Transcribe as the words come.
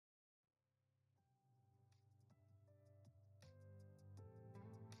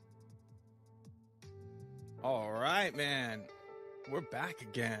All right, man. We're back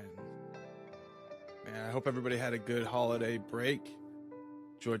again. Man, I hope everybody had a good holiday break.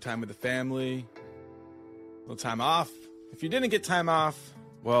 Enjoyed time with the family. A little time off. If you didn't get time off,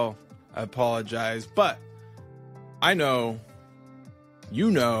 well, I apologize. But I know,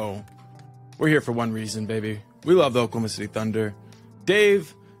 you know, we're here for one reason, baby. We love the Oklahoma City Thunder.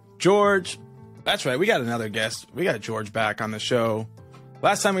 Dave, George, that's right. We got another guest. We got George back on the show.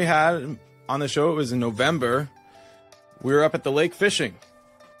 Last time we had him on the show, it was in November. We were up at the lake fishing.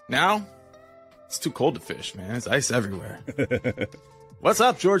 Now, it's too cold to fish, man. It's ice everywhere. What's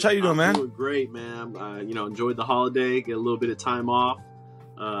up, George? How you doing, man? I'm doing great, man. Enjoyed the holiday, get a little bit of time off.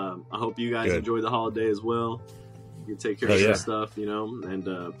 I hope you guys enjoy the holiday as well. You can take care of some stuff,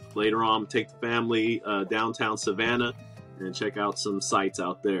 and later on, take the family downtown Savannah and check out some sites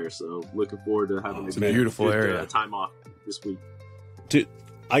out there. So looking forward to having a beautiful area. Time off this week. Dude,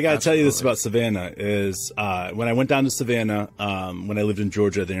 I got to tell you this about Savannah is when I went down to Savannah, when I lived in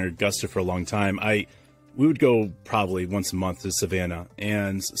Georgia, then in Augusta for a long time, we would go probably once a month to Savannah.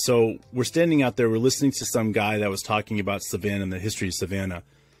 And so we're standing out there, we're listening to some guy that was talking about Savannah and the history of Savannah.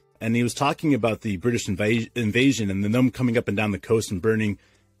 And he was talking about the British invasion and then them coming up and down the coast and burning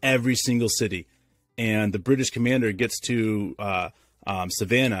every single city. And the British commander gets to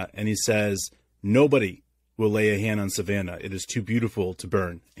Savannah and he says, nobody will lay a hand on Savannah. It is too beautiful to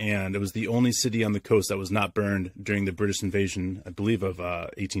burn. And it was the only city on the coast that was not burned during the British invasion, I believe, of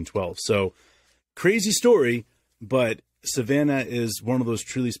 1812. So crazy story, but Savannah is one of those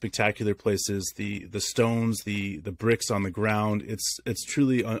truly spectacular places. The stones, the bricks on the ground. It's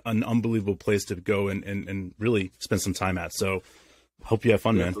truly an unbelievable place to go and really spend some time at. So hope you have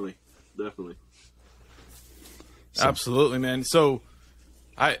fun, man. Definitely. So. Absolutely, man. So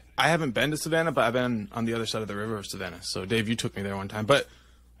I haven't been to Savannah, but I've been on the other side of the river of Savannah. So Dave, you took me there one time. But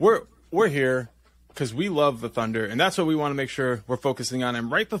we're here because we love the Thunder, and that's what we want to make sure we're focusing on.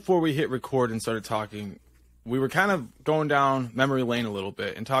 And right before we hit record and started talking, we were kind of going down memory lane a little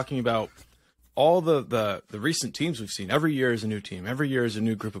bit and talking about all the recent teams we've seen. Every year is a new team. Every year is a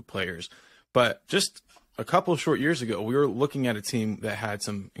new group of players. But just a couple of short years ago, we were looking at a team that had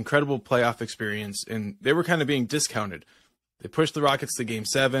some incredible playoff experience, and they were kind of being discounted. They pushed the Rockets to Game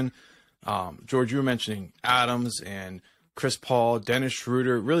 7. George, you were mentioning Adams and Chris Paul, Dennis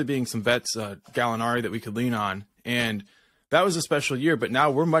Schroeder, really being some vets, Gallinari that we could lean on. And that was a special year, but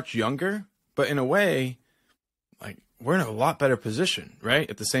now we're much younger. But in a way, like, we're in a lot better position, right?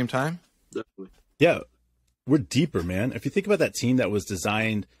 At the same time? Definitely. Yeah, we're deeper, man. If you think about that team that was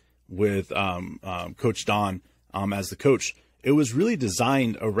designed with Coach Don as the coach, it was really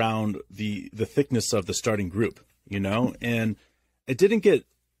designed around the thickness of the starting group, and it didn't get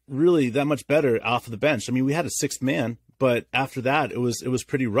really that much better off of the bench. I mean, we had a sixth man, but after that, it was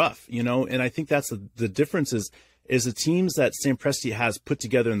pretty rough, and I think that's the difference is the teams that Sam Presti has put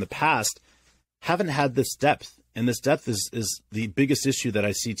together in the past haven't had this depth. And this depth is the biggest issue that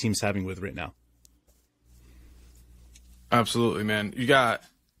I see teams having with right now. Absolutely, man. You got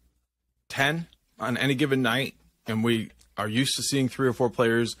 10 on any given night, and we are used to seeing 3 or 4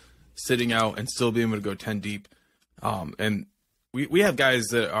 players sitting out and still being able to go 10 deep. And we have guys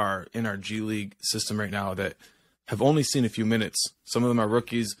that are in our G League system right now that have only seen a few minutes. Some of them are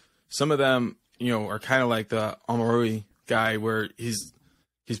rookies. Some of them, are kind of like the Omarui guy where he's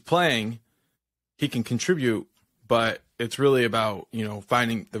playing, he can contribute, but it's really about,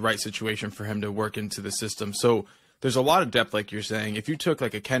 finding the right situation for him to work into the system. So there's a lot of depth, like you're saying. If you took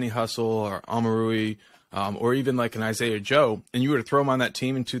like a Kenny Hustle or Omarui, or even like an Isaiah Joe, and you were to throw him on that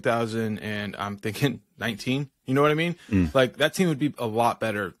team in 2000 and I'm thinking 19, you know what I mean? Like that team would be a lot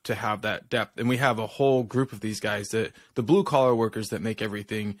better to have that depth. And we have a whole group of these guys that the blue collar workers that make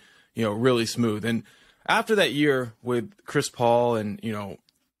everything, really smooth. And after that year with Chris Paul and,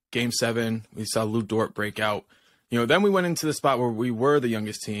 Game 7, we saw Lou Dort break out. Then we went into the spot where we were the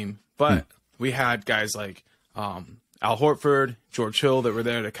youngest team, but we had guys like Al Horford, George Hill that were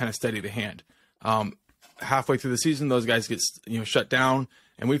there to kind of steady the hand. Halfway through the season, those guys get shut down,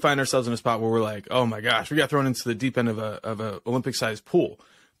 and we find ourselves in a spot where we're like, oh my gosh, we got thrown into the deep end of a Olympic-sized pool.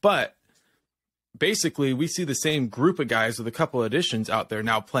 But basically, we see the same group of guys with a couple of additions out there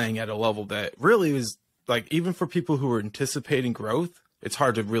now playing at a level that really is like, even for people who are anticipating growth, it's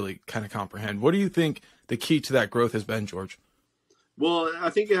hard to really kind of comprehend. What do you think the key to that growth has been, George? Well, I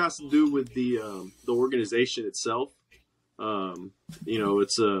think it has to do with the organization itself.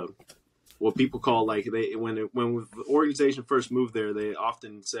 It's what people call like when the organization first moved there, they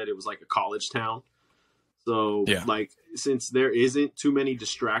often said it was like a college town. So like since there isn't too many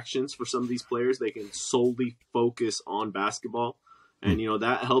distractions for some of these players, they can solely focus on basketball. And,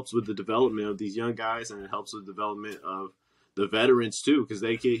 that helps with the development of these young guys, and it helps with the development of the veterans too, because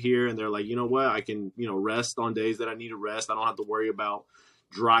they get here and they're like, you know what, I can, rest on days that I need to rest. I don't have to worry about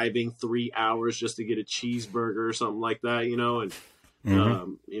driving 3 hours just to get a cheeseburger or something like that, and,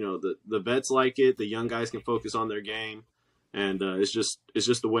 the vets like it. The young guys can focus on their game. And it's just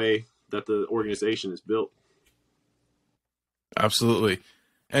the way that the organization is built. Absolutely.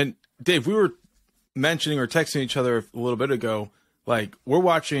 And Dave, we were mentioning or texting each other a little bit ago, like we're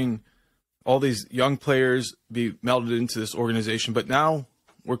watching all these young players be melded into this organization, but now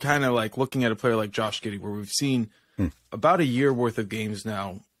we're kind of like looking at a player like Josh Giddey, where we've seen about a year worth of games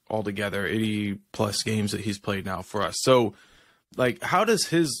now altogether, 80 plus games that he's played now for us. So like, how does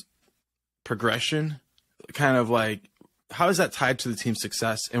his progression kind of like, how is that tied to the team's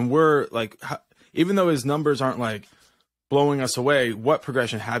success? And we're like, even though his numbers aren't like blowing us away, what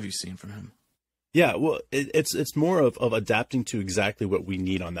progression have you seen from him? Yeah, well, it's more of adapting to exactly what we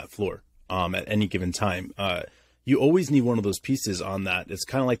need on that floor at any given time. You always need one of those pieces on that. It's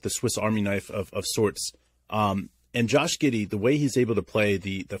kind of like the Swiss Army knife of sorts. And Josh Giddey, the way he's able to play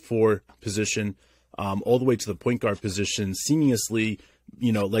the 4 position all the way to the point guard position seamlessly,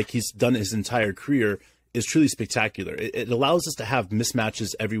 like he's done his entire career, is truly spectacular. It allows us to have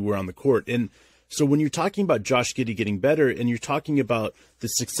mismatches everywhere on the court. And so when you're talking about Josh Giddey getting better and you're talking about the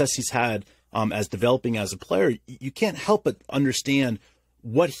success he's had as developing as a player, you can't help but understand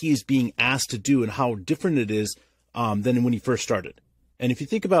what he's being asked to do and how different it is than when he first started. And if you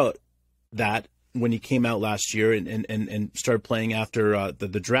think about that, when he came out last year and started playing after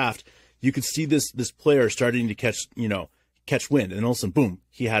the draft, you could see this player starting to catch wind, and all of a sudden, boom,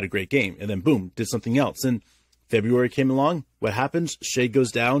 he had a great game, and then boom, did something else. And February came along. What happens? Shea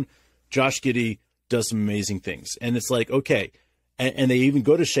goes down. Josh Giddey does some amazing things. And it's like, okay. And they even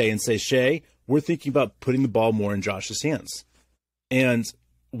go to Shea and say, Shea, we're thinking about putting the ball more in Josh's hands. And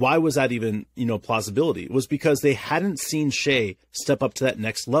why was that even, plausibility? It was because they hadn't seen Shea step up to that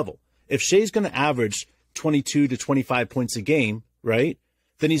next level. If Shea's going to average 22 to 25 points a game, right,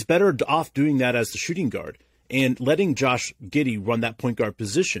 then he's better off doing that as the shooting guard and letting Josh Giddey run that point guard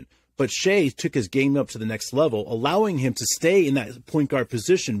position. But Shea took his game up to the next level, allowing him to stay in that point guard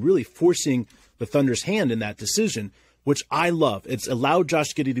position, really forcing the Thunder's hand in that decision, which I love. It's allowed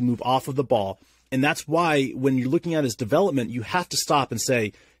Josh Giddey to move off of the ball. And that's why when you're looking at his development, you have to stop and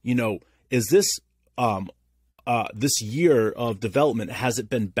say, is this this year of development, has it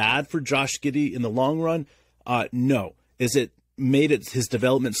been bad for Josh Giddey in the long run? No. Is it made his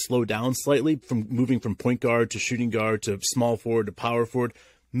development slow down slightly from moving from point guard to shooting guard to small forward to power forward?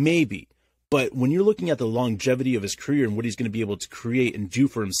 Maybe. But when you're looking at the longevity of his career and what he's going to be able to create and do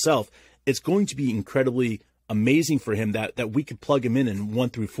for himself, it's going to be incredibly amazing for him that we could plug him in 1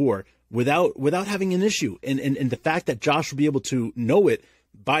 through 4 without having an issue. And the fact that Josh will be able to know it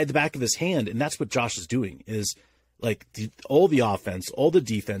by the back of his hand, and that's what Josh is doing, is like all the offense, all the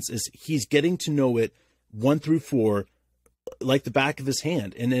defense, is he's getting to know it 1 through 4 like the back of his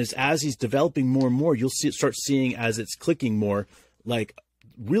hand. And as he's developing more and more, you'll start seeing as it's clicking more, like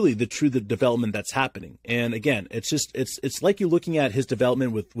really the development that's happening. And again, it's like you're looking at his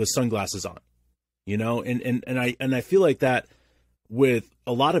development with sunglasses on, and I feel like that with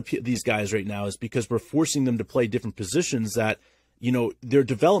a lot of these guys right now is because we're forcing them to play different positions that, their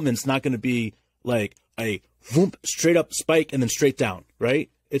development's not going to be like a whoop, straight up spike and then straight down, right?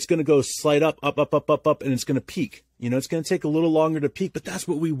 It's going to go slide up, and it's going to peak. It's going to take a little longer to peak, but that's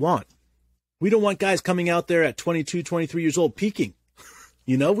what we want. We don't want guys coming out there at 22, 23 years old peaking.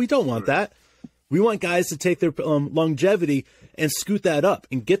 We don't want that. We want guys to take their longevity and scoot that up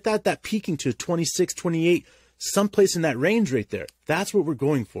and get that peaking to 26, 28, someplace in that range right there. That's what we're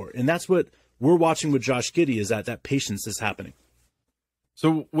going for. And that's what we're watching with Josh Giddey, is that patience is happening.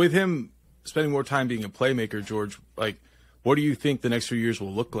 So with him spending more time being a playmaker, George, like, what do you think the next few years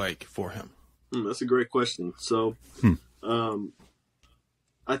will look like for him? That's a great question. So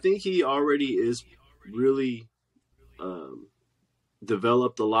I think he already is really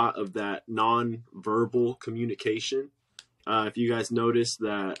developed a lot of that non-verbal communication. If you guys notice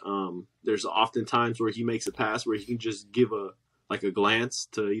that there's often times where he makes a pass where he can just give a glance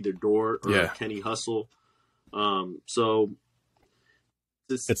to either Dort or Kenny Hustle. So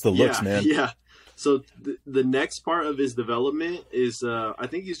it's the looks, man. Yeah. So the next part of his development is I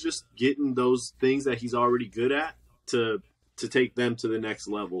think he's just getting those things that he's already good at to take them to the next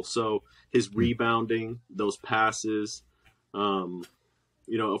level. So his rebounding, those passes,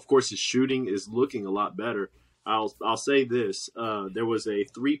 of course his shooting is looking a lot better. I'll say this, there was a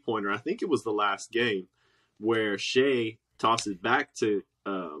 3-pointer, I think it was the last game, where Shea tosses back to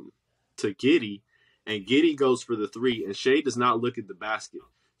Giddey, and Giddey goes for the three, and Shea does not look at the basket.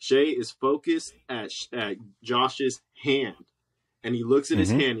 Shea is focused at Josh's hand, and he looks at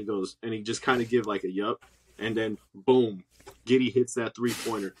his hand. He goes, and he just kind of give like a yup, and then boom, Giddey hits that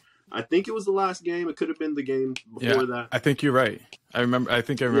 3-pointer. I think it was the last game. It could have been the game before that. I think you're right. I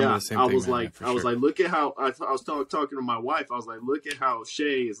think I remember the same thing. I was like, look at how I was talking to my wife. I was like, look at how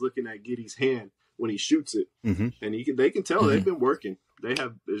Shea is looking at Giddey's hand when he shoots it, and they can tell they've been working.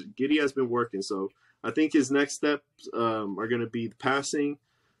 Giddey has been working. So I think his next steps are going to be the passing,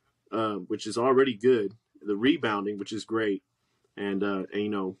 which is already good, the rebounding, which is great, and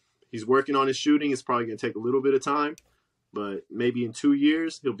he's working on his shooting. It's probably going to take a little bit of time, but maybe in 2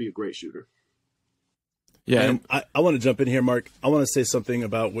 years he'll be a great shooter. Yeah, and I want to jump in here, Mark. I want to say something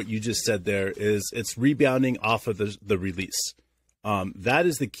about what you just said there. It's rebounding off of the release. That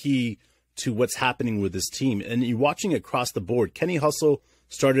is the key to what's happening with this team. And you're watching across the board. Kenny Hustle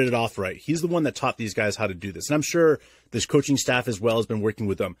started it off right. He's the one that taught these guys how to do this. And I'm sure this coaching staff as well has been working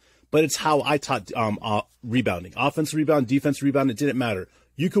with them. But it's how I taught rebounding. Offensive rebound, defensive rebound, it didn't matter.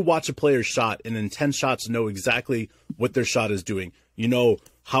 You could watch a player's shot and in 10 shots know exactly what their shot is doing. You know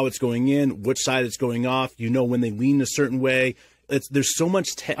how it's going in, which side it's going off. You know when they lean a certain way. There's so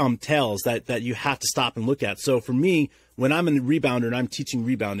much tells that you have to stop and look at. So for me, when I'm a rebounder and I'm teaching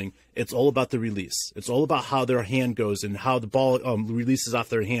rebounding, it's all about the release. It's all about how their hand goes and how the ball releases off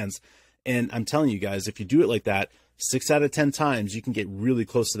their hands. And I'm telling you guys, if you do it like that, 6 out of 10 times, you can get really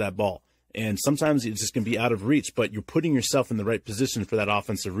close to that ball. And sometimes it's just going to be out of reach, but you're putting yourself in the right position for that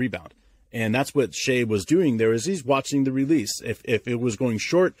offensive rebound. And that's what Shea was doing there is he's watching the release. If it was going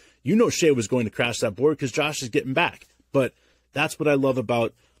short, Shea was going to crash that board because Josh is getting back. But that's what I love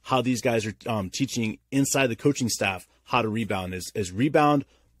about how these guys are teaching inside the coaching staff how to rebound is rebound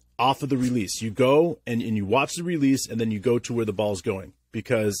off of the release. You go and you watch the release and then you go to where the ball's going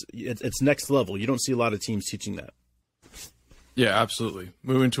because it's next level. You don't see a lot of teams teaching that. Yeah, absolutely.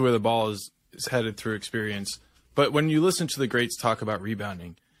 Moving to where the ball is headed through experience. But when you listen to the greats talk about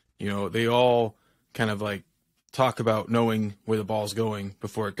rebounding, they all kind of like talk about knowing where the ball's going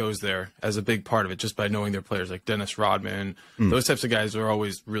before it goes there as a big part of it, just by knowing their players like Dennis Rodman. Those types of guys are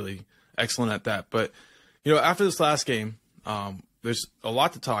always really excellent at that. But, after this last game, there's a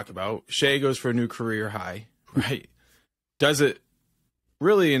lot to talk about. Shea goes for a new career high, right? Does it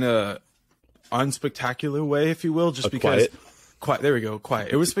really in a unspectacular way, if you will, just because quiet. There we go.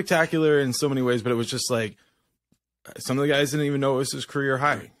 Quiet. It was spectacular in so many ways, but it was just like some of the guys didn't even know it was his career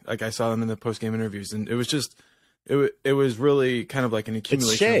high. Like I saw them in the post-game interviews, and it was just it was really kind of like an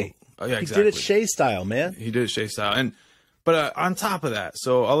accumulation. It's Shea. Oh, yeah, He exactly. did it Shea style, man. He did it Shea style, but on top of that,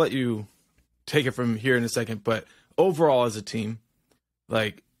 so I'll let you take it from here in a second. But overall, as a team,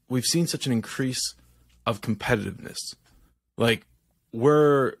 like we've seen such an increase of competitiveness. Like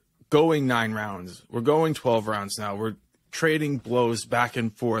we're going 9 rounds, we're going 12 rounds now. We're trading blows back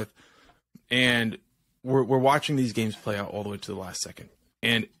and forth, and we're watching these games play out all the way to the last second.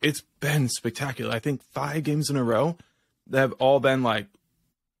 And it's been spectacular. I think 5 games in a row that have all been like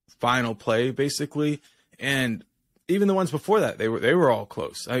final play, basically. And even the ones before that, they were all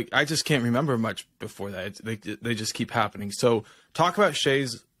close. I just can't remember much before that. They just keep happening. So talk about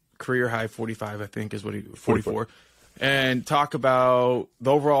Shea's career high 45, I think is what 44. And talk about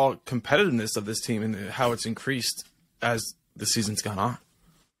the overall competitiveness of this team and how it's increased as the season's gone on.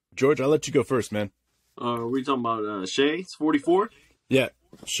 George, I'll let you go first, man. Are we talking about Shea's 44? Yeah,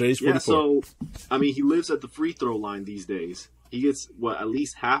 Shea's 44. Yeah, so, he lives at the free throw line these days. He gets, at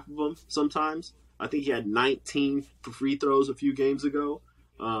least half of them sometimes. I think he had 19 free throws a few games ago.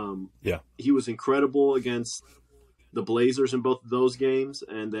 He was incredible against the Blazers in both of those games.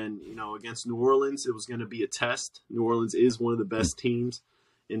 And then, against New Orleans, it was going to be a test. New Orleans is one of the best teams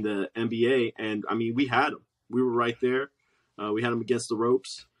in the NBA. And, we had him. We were right there. We had him against the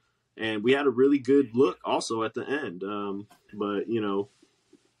ropes. And we had a really good look also at the end. But,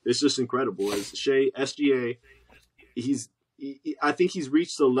 it's just incredible. As Shea, SGA, I think he's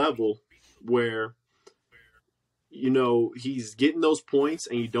reached a level where, he's getting those points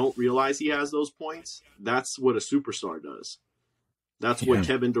and you don't realize he has those points. That's what a superstar does. That's what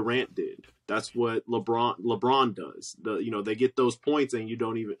Kevin Durant did. That's what LeBron does. They get those points and you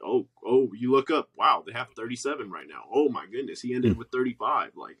don't even, you look up, wow, they have 37 right now. Oh my goodness, he ended with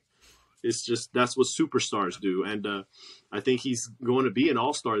 35. Like, it's just, that's what superstars do. And I think he's going to be an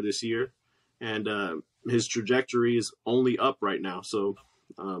all-star this year. And his trajectory is only up right now. So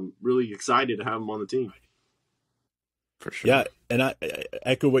I'm really excited to have him on the team. For sure. Yeah, and I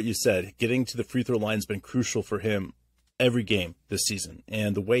echo what you said. Getting to the free throw line has been crucial for him every game this season.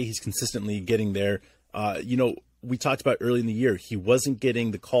 And the way he's consistently getting there, we talked about early in the year, he wasn't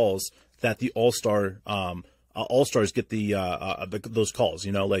getting the calls that the All-Stars get those calls,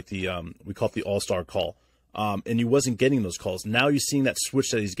 you know, like we call it the All-Star call. And he wasn't getting those calls. Now you're seeing that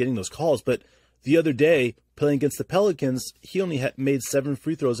switch that he's getting those calls. But the other day, playing against the Pelicans, he only made 7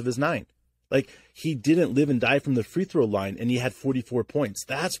 free throws of his 9. Like, he didn't live and die from the free throw line, and he had 44 points.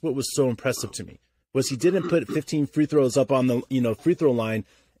 That's what was so impressive to me, was he didn't put 15 free throws up on the, you know, free throw line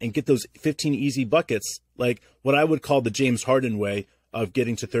and get those 15 easy buckets, like what I would call the James Harden way of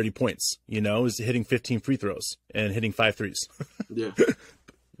getting to 30 points, you know, is hitting 15 free throws and hitting 5 threes. Yeah.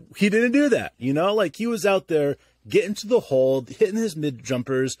 He didn't do that, you know, like he was out there getting to the hole, hitting his mid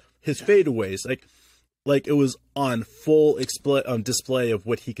jumpers, his fadeaways, like it was on full display of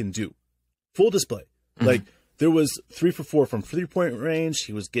what he can do. Full display. Mm-hmm. Like, there was 3 for 4 from 3-point range.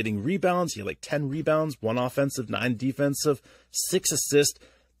 He was getting rebounds. He had like 10 rebounds, 1 offensive, 9 defensive, 6 assists.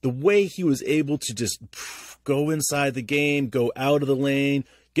 The way he was able to just go inside the game, go out of the lane,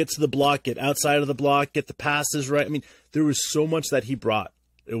 get to the block, get outside of the block, get the passes right. I mean, there was so much that he brought.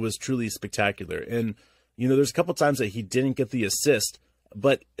 It was truly spectacular. And, you know, there's a couple times that he didn't get the assist,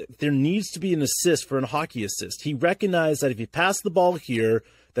 but there needs to be an assist for a hockey assist. He recognized that if he passed the ball here,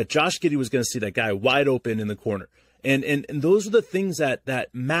 that Josh Giddey was going to see that guy wide open in the corner. And those are the things that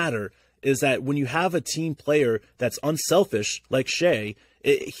matter, is that when you have a team player that's unselfish, like Shea,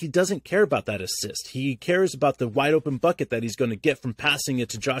 he doesn't care about that assist. He cares about the wide open bucket that he's going to get from passing it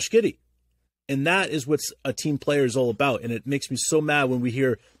to Josh Giddey. And that is what a team player is all about. And it makes me so mad when we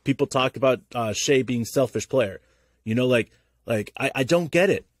hear people talk about Shea being selfish player. You know, like I don't get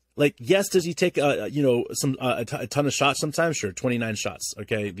it. Like, yes, does he take a ton of shots sometimes? Sure, 29 shots.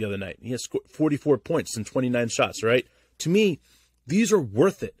 Okay, the other night he has 44 points and 29 shots. Right? To me, these are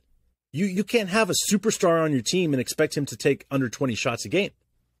worth it. You can't have a superstar on your team and expect him to take under 20 shots a game.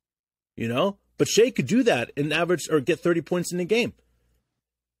 You know, but Shea could do that and average or get 30 points in a game.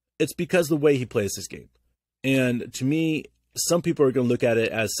 It's because of the way he plays this game. And to me, some people are going to look at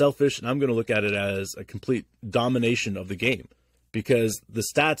it as selfish, and I'm going to look at it as a complete domination of the game. Because the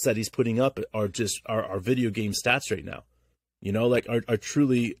stats that he's putting up are just our video game stats right now, you know, like are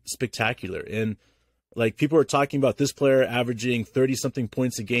truly spectacular. And like, people are talking about this player averaging 30 something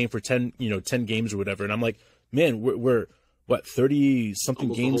points a game for 10 games or whatever. And I'm like, man, we're what, 30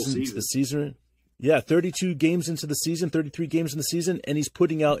 something games into the season? Yeah. 32 games into the season, 33 games in the season. And he's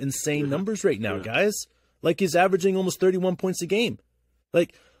putting out insane numbers right now, guys. Like, he's averaging almost 31 points a game.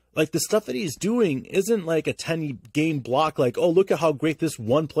 Like, the stuff that he's doing isn't like a 10-game block. Like, oh, look at how great this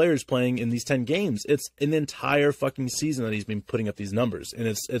one player is playing in these 10 games. It's an entire fucking season that he's been putting up these numbers. And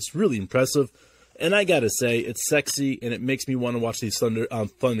it's really impressive. And I got to say, it's sexy, and it makes me want to watch these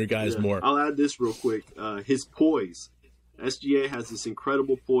Thunder guys more. I'll add this real quick. His poise. SGA has this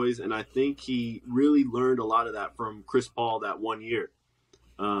incredible poise, and I think he really learned a lot of that from Chris Paul that one year.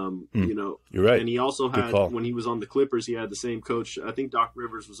 You know, you're right. And he also had, when he was on the Clippers, he had the same coach. I think Doc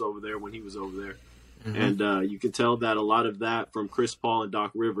Rivers was over there when he was over there. Mm-hmm. And you can tell that a lot of that from Chris Paul and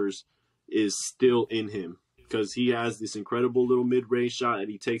Doc Rivers is still in him, because he has this incredible little mid-range shot that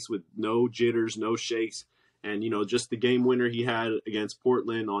he takes with no jitters, no shakes. And, you know, just the game winner he had against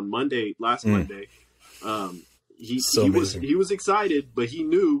Portland on last Monday, he was excited, but he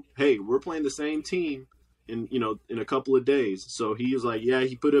knew, hey, we're playing the same team in a couple of days. So he was like, yeah,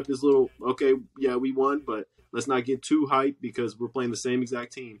 he put up his little, okay, yeah, we won, but let's not get too hyped because we're playing the same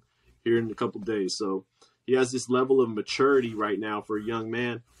exact team here in a couple of days. So he has this level of maturity right now for a young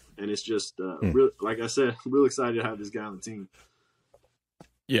man. And it's just, like I said, I'm real excited to have this guy on the team.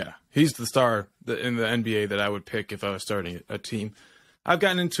 Yeah, he's the star in the NBA that I would pick if I was starting a team. I've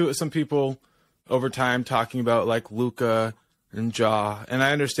gotten into it with some people over time talking about like Luka and Ja, and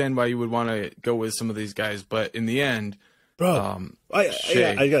I understand why you would want to go with some of these guys, but in the end, bro, I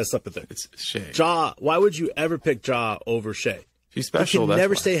gotta stop it there. It's Shea. Ja, why would you ever pick Ja over Shea? He's special. He can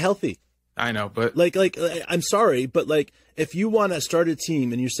never stay healthy. I know, but like I'm sorry, but like, if you want to start a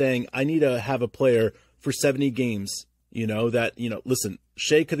team and you're saying I need to have a player for 70 games, listen,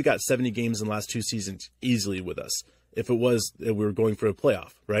 Shea could have got 70 games in the last 2 seasons easily with us if it was that we were going for a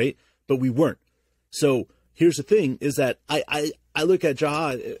playoff, right? But we weren't. So here's the thing: is that I look at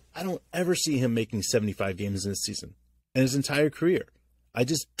Ja, I don't ever see him making 75 games in this season in his entire career. I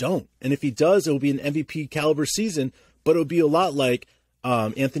just don't. And if he does, it will be an MVP caliber season, but it'll be a lot like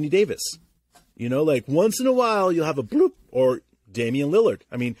Anthony Davis. You know, like once in a while you'll have a bloop, or Damian Lillard.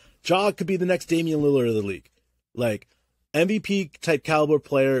 I mean, Ja could be the next Damian Lillard of the league. Like MVP type caliber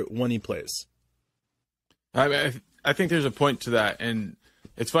player when he plays. I think there's a point to that, and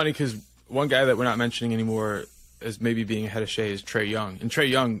it's funny because one guy that we're not mentioning anymore as maybe being ahead of Shea is Trae Young, and Trae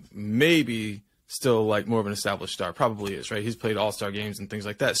Young maybe still like more of an established star. Probably is, right? He's played all-star games and things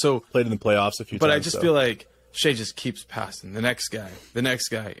like that. So played in the playoffs a few times. But I just feel like Shea just keeps passing the next guy.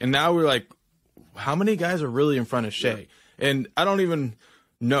 And now we're like, how many guys are really in front of Shea? Yeah. And I don't even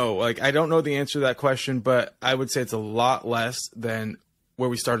know. Like, I don't know the answer to that question, but I would say it's a lot less than where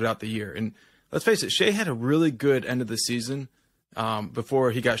we started out the year. And let's face it, Shea had a really good end of the season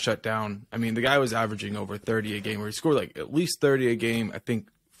before he got shut down. I mean, the guy was averaging over 30 a game, where he scored like at least 30 a game, I think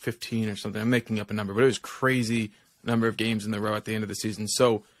 15 or something. I'm making up a number, but it was crazy number of games in the row at the end of the season.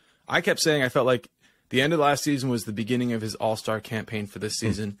 So I kept saying I felt like the end of last season was the beginning of his all-star campaign for this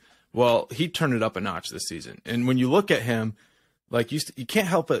season. Well, he turned it up a notch this season. And when you look at him, like you can't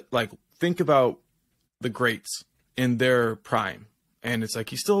help but like think about the greats in their prime. And it's like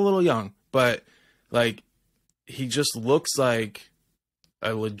he's still a little young, but like he just looks like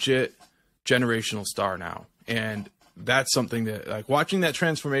a legit generational star now. And that's something that, like, watching that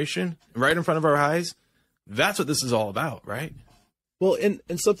transformation right in front of our eyes, that's what this is all about, right? Well, and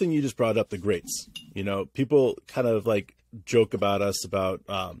something you just brought up, the greats. You know, people kind of like joke about us about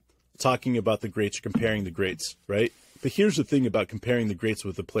talking about the greats, comparing the greats, right? But here's the thing about comparing the greats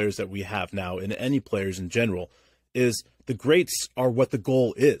with the players that we have now, and any players in general, is the greats are what the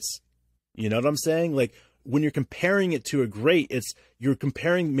goal is. You know what I'm saying? Like, when you're comparing it to a great, you're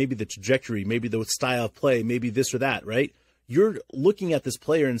comparing maybe the trajectory, maybe the style of play, maybe this or that, right? You're looking at this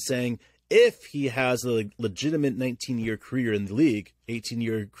player and saying, if he has a legitimate 19-year career in the league,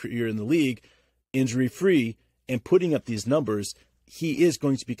 18-year career in the league, injury-free, and putting up these numbers, he is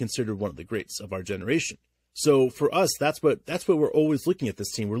going to be considered one of the greats of our generation. So for us, that's what we're always looking at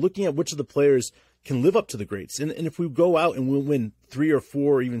this team. We're looking at which of the players can live up to the greats. And if we go out and we'll win 3 or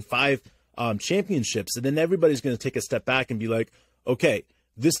 4 or even 5 championships, and then everybody's going to take a step back and be like, okay,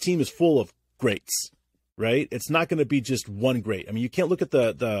 this team is full of greats, right? It's not going to be just one great. I mean, you can't look at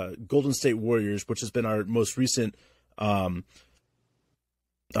the Golden State Warriors, which has been our most recent, dynasty,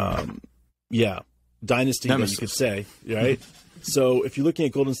 that you could say, right? So if you're looking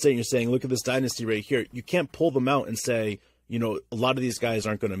at Golden State and you're saying, look at this dynasty right here, you can't pull them out and say, you know, a lot of these guys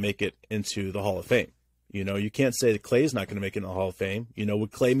aren't going to make it into the Hall of Fame. You know, you can't say that Clay's not going to make it in the Hall of Fame. You know,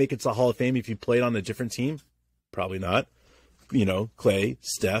 would Clay make it to the Hall of Fame if he played on a different team? Probably not. You know, Clay,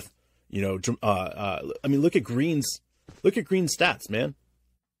 Steph, you know, I mean, look at Green's stats, man.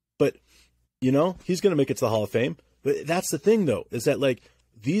 But, you know, he's going to make it to the Hall of Fame. But that's the thing, though, is that, like,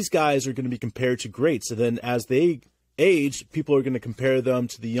 these guys are going to be compared to greats. And then as they age, people are going to compare them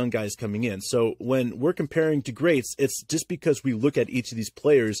to the young guys coming in. So when we're comparing to greats, it's just because we look at each of these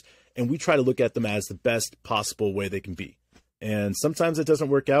players and we try to look at them as the best possible way they can be. And sometimes it doesn't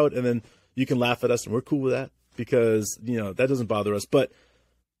work out, and then you can laugh at us, and we're cool with that because, you know, that doesn't bother us. But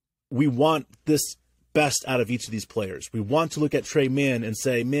we want this best out of each of these players. We want to look at Trey Mann and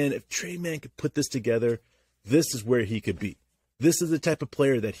say, man, if Trey Mann could put this together, this is where he could be. This is the type of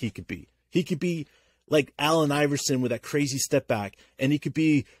player that he could be. He could be like Allen Iverson with that crazy step back, and he could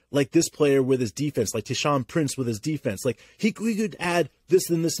be like this player with his defense, like Tayshaun Prince with his defense. Like he could add this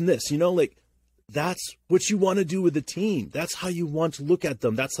and this and this, you know, like that's what you want to do with the team. That's how you want to look at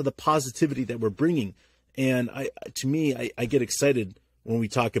them. That's how the positivity that we're bringing. And I get excited when we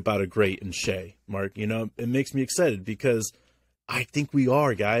talk about a great and Shea, Mark. You know, it makes me excited because I think we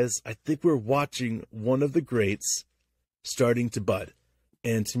are, guys. I think we're watching one of the greats starting to bud.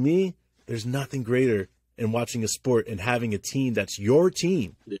 And to me, there's nothing greater in watching a sport and having a team that's your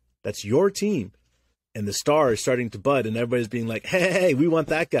team. That's your team. And the star is starting to bud and everybody's being like, hey, we want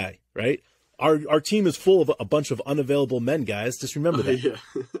that guy, right? Our team is full of a bunch of unavailable men, guys. Just remember that. Yeah.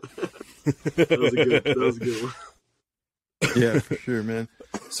 that was a good one. Yeah, for sure, man.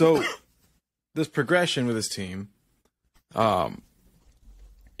 So this progression with this team,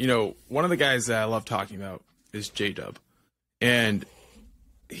 you know, one of the guys that I love talking about is J-Dub. And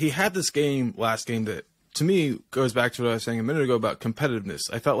he had this last game that, to me, goes back to what I was saying a minute ago about competitiveness.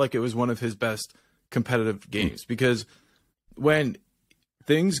 I felt like it was one of his best competitive games because when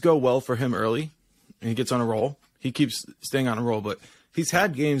things go well for him early and he gets on a roll, he keeps staying on a roll. But he's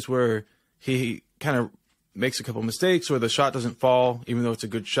had games where he kind of makes a couple mistakes or the shot doesn't fall, even though it's a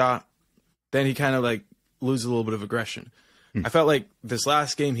good shot. Then he kind of like loses a little bit of aggression. I felt like this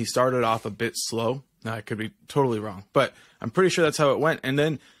last game, he started off a bit slow. Now, I could be totally wrong, but I'm pretty sure that's how it went. And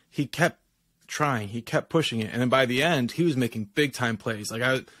then he kept trying. He kept pushing it. And then by the end, he was making big-time plays.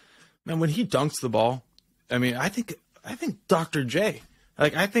 Like, when he dunks the ball, I mean, I think Dr. J.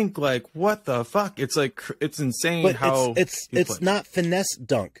 Like, I think, like, what the fuck? It's like, it's insane but how it's not finesse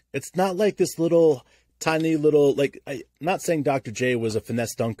dunk. It's not like this little, tiny little, like, I'm not saying Dr. J was a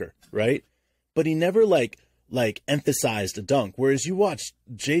finesse dunker, right? But he never, like, like emphasized a dunk. Whereas you watch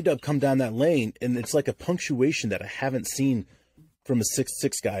J-Dub come down that lane and it's like a punctuation that I haven't seen from a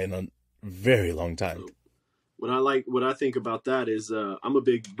 6'6" guy in a very long time. What I think about that is I'm a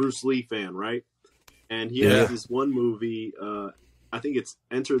big Bruce Lee fan, right? And he has this one movie, I think it's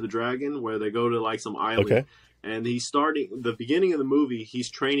Enter the Dragon, where they go to like some island. Okay. And he's starting the beginning of the movie.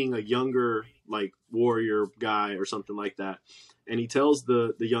 He's training a younger like warrior guy or something like that. And he tells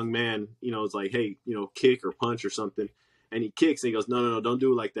the young man, it's like, hey, kick or punch or something. And he kicks and he goes, no, don't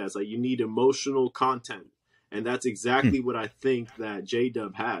do it like that. It's like, you need emotional content. And that's exactly what I think that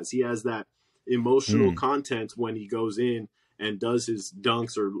J-Dub has. He has that emotional content when he goes in and does his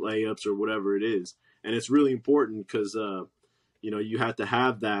dunks or layups or whatever it is. And it's really important because, you have to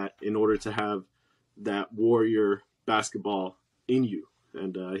have that in order to have that warrior basketball in you.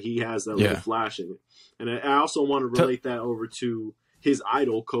 And he has that little flash in it. And I also want to relate that over to his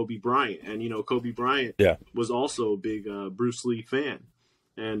idol, Kobe Bryant. And, Kobe Bryant was also a big Bruce Lee fan.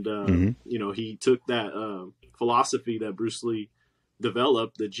 And, he took that philosophy that Bruce Lee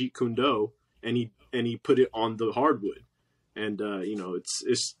developed, the Jeet Kune Do, and he put it on the hardwood. And,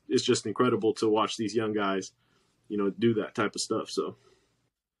 it's just incredible to watch these young guys, do that type of stuff. So,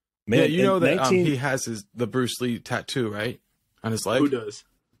 man, that he has the Bruce Lee tattoo, right? On his leg? Who does?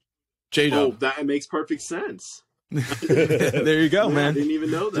 J-Dub. Oh, that makes perfect sense. There you go, man. I didn't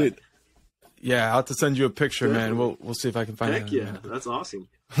even know that. Dude. Yeah, I'll have to send you a picture, man. We'll see if I can find it. Heck yeah, that's awesome.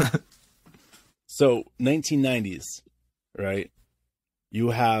 So, 1990s, right?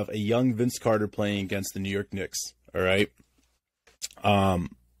 You have a young Vince Carter playing against the New York Knicks, all right?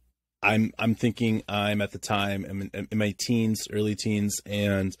 I'm thinking I'm at the time in my teens, early teens,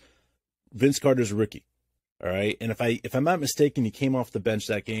 and Vince Carter's a rookie. All right. And if I'm not mistaken, he came off the bench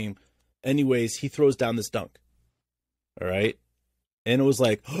that game. Anyways, he throws down this dunk. All right. And it was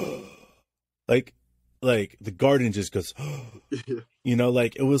like, like the garden just goes,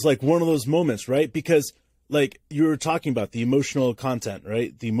 like it was like one of those moments, right? Because like you were talking about the emotional content,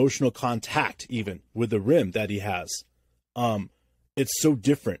 right? The emotional contact even with the rim that he has. It's so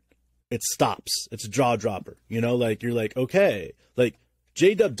different. It stops. It's a jaw dropper, like you're like, okay, like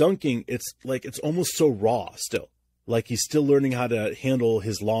J-Dub dunking, it's like it's almost so raw still. Like he's still learning how to handle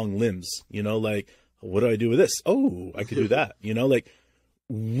his long limbs, like what do I do with this? Oh, I could do that, like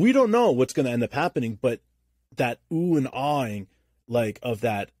we don't know what's going to end up happening, but that ooh and ahhing like of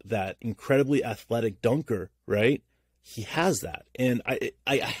that incredibly athletic dunker, right? He has that. And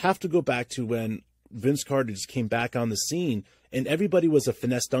I have to go back to when Vince Carter just came back on the scene and everybody was a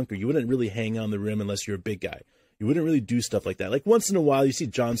finesse dunker. You wouldn't really hang on the rim unless you're a big guy. You wouldn't really do stuff like that. Like once in a while, you see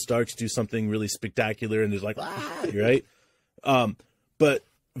John Starks do something really spectacular, and there's like, right? But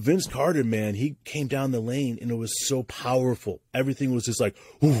Vince Carter, man, he came down the lane, and it was so powerful. Everything was just like,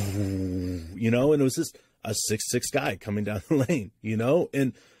 ooh, and it was just a 6'6" guy coming down the lane,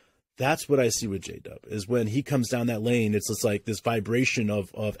 And that's what I see with J-Dub, is when he comes down that lane, it's just like this vibration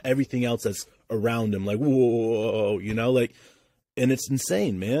of everything else that's around him, like, whoa, like, and it's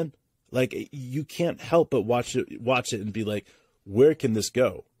insane, man. Like you can't help but watch it and be like, where can this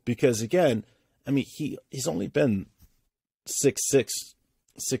go? Because again, I mean, he's only been 6'6",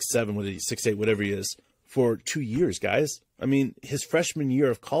 6'7", 6'8", whatever he is, for 2 years, guys. I mean, his freshman year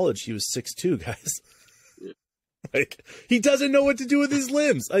of college, he was 6'2", guys. Yeah. Like he doesn't know what to do with his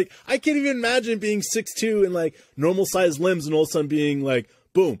limbs. Like I can't even imagine being 6'2" and like normal sized limbs, and all of a sudden being like,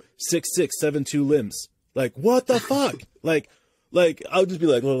 boom, 6'6", 7'2" limbs. Like what the fuck? Like, I'll just be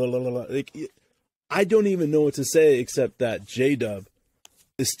like, la, la, la, la. Like, I don't even know what to say except that J-Dub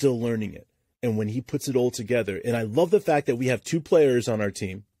is still learning it. And when he puts it all together, and I love the fact that we have two players on our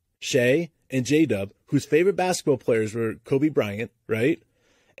team, Shea and J-Dub, whose favorite basketball players were Kobe Bryant, right?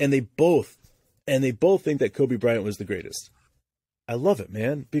 And they both think that Kobe Bryant was the greatest. I love it,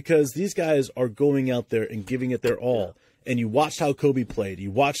 man, because these guys are going out there and giving it their all. And you watched how Kobe played. You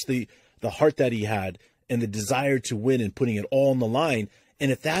watched the heart that he had, and the desire to win and putting it all on the line.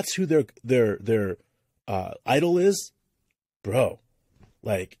 And if that's who their idol is, bro,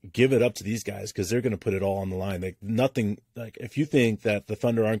 like give it up to these guys, because they're going to put it all on the line. Like nothing, like if you think that the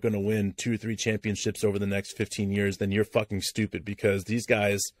Thunder aren't going to win 2 or 3 championships over the next 15 years, then you're fucking stupid, because these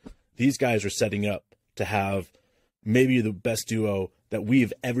guys are setting up to have maybe the best duo that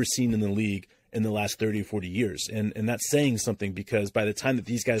we've ever seen in the league in the last 30 or 40 years. And that's saying something, because by the time that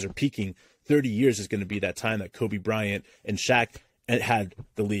these guys are peaking, 30 years is going to be that time that Kobe Bryant and Shaq had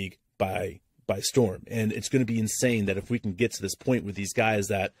the league by storm. And it's going to be insane that if we can get to this point with these guys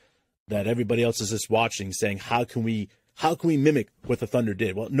that everybody else is just watching, saying, how can we mimic what the Thunder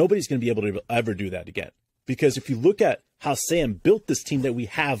did? Well, nobody's going to be able to ever do that again. Because if you look at how Sam built this team that we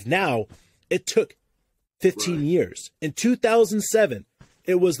have now, it took 15 years. In 2007,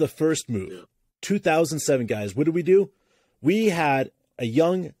 it was the first move. Yeah. 2007, guys, what did we do? We had a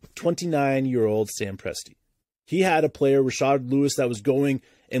young 29-year-old Sam Presti. He had a player, Rashard Lewis, that was going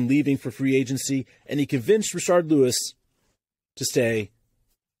and leaving for free agency, and he convinced Rashard Lewis to stay,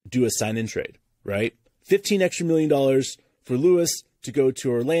 do a sign-in trade, right? $15 extra million for Lewis to go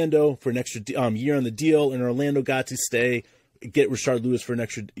to Orlando for an extra year on the deal, and Orlando got to stay, get Rashard Lewis for an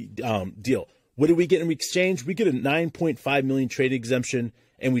extra deal. What did we get in exchange? We get a $9.5 million trade exemption,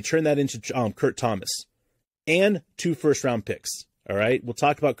 and we turn that into Kurt Thomas and 2 first-round picks. All right, we'll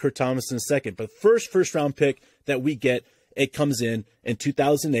talk about Kurt Thomas in a second, but first-round pick that we get, it comes in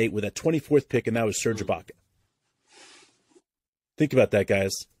 2008 with a 24th pick, and that was Serge Ibaka. Think about that,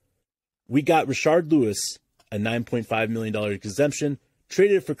 guys. We got Rashard Lewis, a $9.5 million exemption,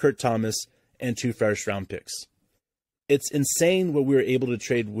 traded it for Kurt Thomas, and 2 first-round picks. It's insane what we were able to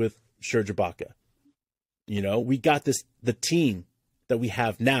trade with Serge Ibaka. You know, we got the team that we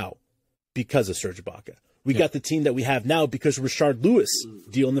have now because of Serge Ibaka. We got the team that we have now because of Rashard Lewis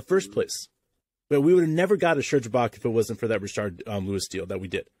deal in the first place. But we would have never got a Serge Ibaka if it wasn't for that Rashard Lewis deal that we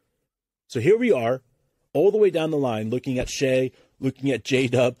did. So here we are, all the way down the line, looking at Shea, looking at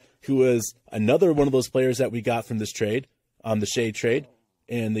J-Dub, who was another one of those players that we got from this trade, the Shea trade,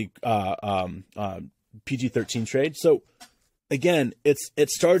 and the PG-13 trade. So again, it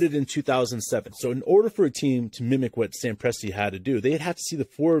started in 2007. So in order for a team to mimic what Sam Presti had to do, they'd have to see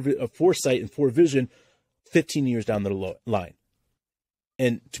the foresight and forevision 15 years down the line.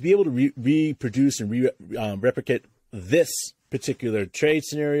 And to be able to reproduce and replicate this particular trade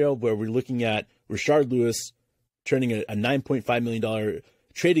scenario where we're looking at Rashard Lewis turning a $9.5 million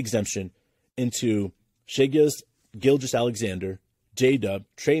trade exemption into Shai Gilgeous-Alexander, J-Dub,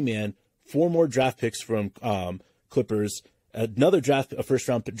 Trey Mann, 4 more draft picks from Clippers, another a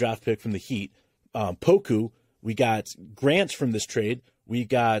first-round draft pick from the Heat, Poku. We got Grant from this trade. We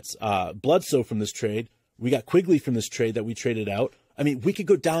got Bledsoe from this trade. We got Quigley from this trade that we traded out. I mean, we could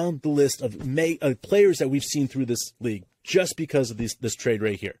go down the list of players that we've seen through this league just because of this trade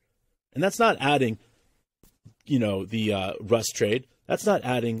right here. And that's not adding, the Russ trade. That's not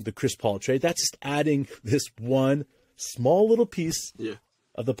adding the Chris Paul trade. That's just adding this one small little piece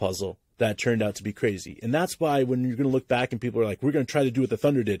of the puzzle that turned out to be crazy. And that's why when you're going to look back and people are like, we're going to try to do what the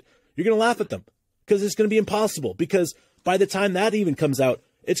Thunder did, you're going to laugh at them because it's going to be impossible. Because by the time that even comes out,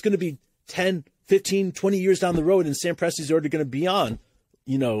 it's going to be 10, 15, 20 years down the road, and Sam Presti's already going to be on,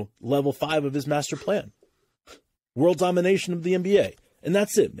 level 5 of his master plan. World domination of the NBA. And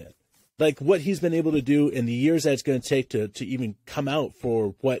that's it, man. Like what he's been able to do in the years that it's going to take to even come out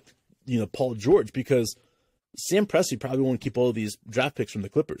for what, Paul George, because Sam Presti probably won't keep all of these draft picks from the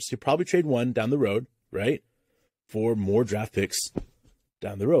Clippers. He'll probably trade one down the road, right, for more draft picks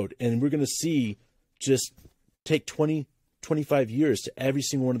down the road. And we're going to see just take 20, 25 years to every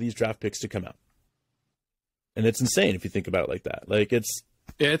single one of these draft picks to come out. And it's insane if you think about it like that. Like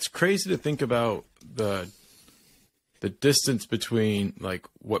it's crazy to think about the distance between like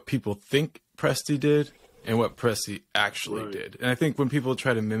what people think Presti did and what Presti actually did. And I think when people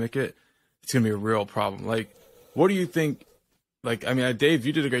try to mimic it, it's going to be a real problem. Like, what do you think? Like, I mean, Dave,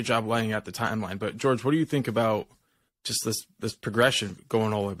 you did a great job laying out the timeline, but George, what do you think about just this progression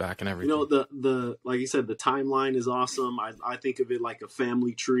going all the way back and everything? The like you said, the timeline is awesome. I think of it like a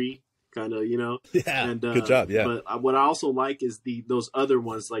family tree, kind of, Yeah, and, good job, yeah. But what I also like is those other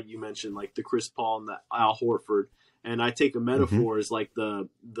ones, like you mentioned, like the Chris Paul and the Al Horford. And I take a metaphor as like the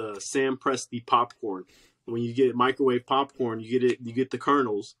Sam Presti popcorn. When you get microwave popcorn, you get the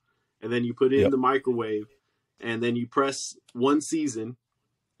kernels, and then you put it in the microwave, and then you press one season,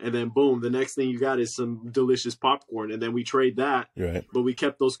 and then boom, the next thing you got is some delicious popcorn. And then we trade that, but we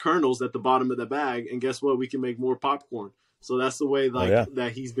kept those kernels at the bottom of the bag, and guess what? We can make more popcorn. So that's the way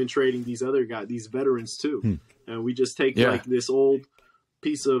that he's been trading these other guys, these veterans too. And we just take like this old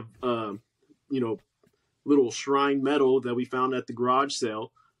piece of little shrine metal that we found at the garage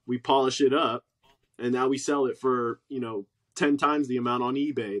sale. We polish it up, and now we sell it for 10 times the amount on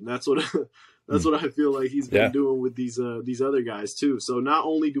eBay. And that's what what I feel like he's been doing with these other guys too. So not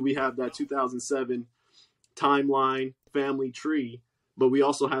only do we have that 2007 timeline family tree, but we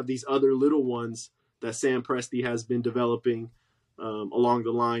also have these other little ones that Sam Presti has been developing along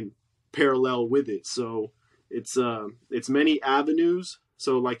the line parallel with it. So it's many avenues.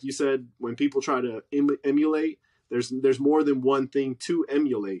 So like you said, when people try to emulate, there's more than one thing to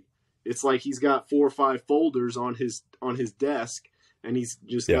emulate. It's like he's got 4 or 5 folders on his desk, and he's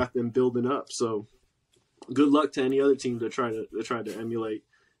just got them building up. So good luck to any other team that try to emulate.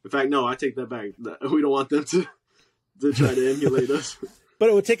 In fact, no, I take that back. We don't want them to try to emulate us. But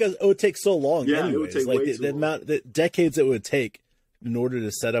it would take so long. Yeah, anyways. it would take like way the too long. amount, the decades it would take in order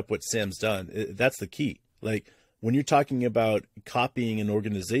to set up what Sam's done. That's the key. Like when you're talking about copying an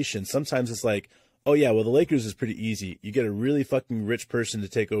organization, sometimes it's like, oh yeah, well the Lakers is pretty easy. You get a really fucking rich person to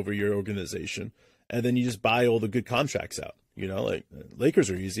take over your organization, and then you just buy all the good contracts out. You know, like Lakers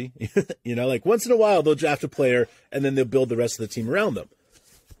are easy. You know, like once in a while they'll draft a player and then they'll build the rest of the team around them.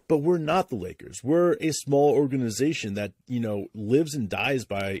 But we're not the Lakers. We're a small organization that, you know, lives and dies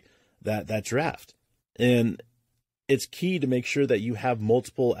by that draft. And it's key to make sure that you have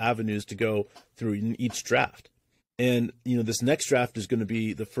multiple avenues to go through in each draft. And, you know, this next draft is going to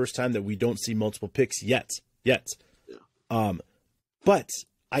be the first time that we don't see multiple picks yet. But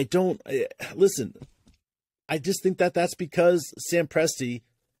I don't listen. I just think that that's because Sam Presti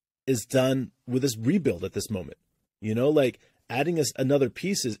is done with this rebuild at this moment. You know, like adding another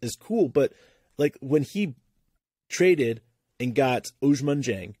piece is cool, but like when he traded and got Ousmane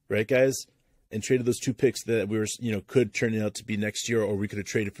Dieng, right, guys, and traded those 2 picks that we were, you know, could turn out to be next year, or we could have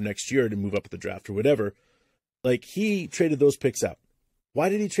traded for next year to move up at the draft or whatever. Like he traded those picks out. Why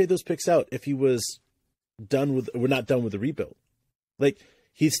did he trade those picks out if he was we're not done with the rebuild? Like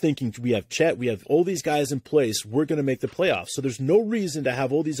he's thinking, we have Chet, we have all these guys in place, we're going to make the playoffs. So there's no reason to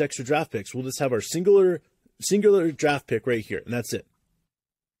have all these extra draft picks. We'll just have our singular draft pick right here, and that's it.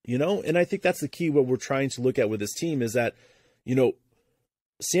 You know, and I think that's the key. What we're trying to look at with this team is that, you know,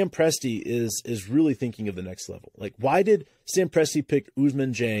 Sam Presti is really thinking of the next level. Like, why did Sam Presti pick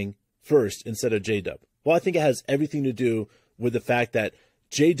Ousmane Dieng first instead of J-Dub? Well, I think it has everything to do with the fact that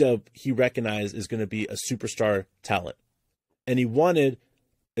J-Dub, he recognized, is going to be a superstar talent. And he wanted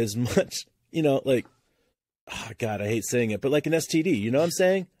as much, you know, like, oh God, I hate saying it, but like an STD, you know what I'm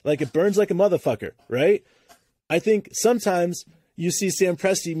saying? Like it burns like a motherfucker, right? I think sometimes you see Sam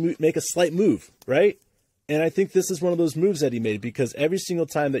Presti make a slight move, right? And I think this is one of those moves that he made, because every single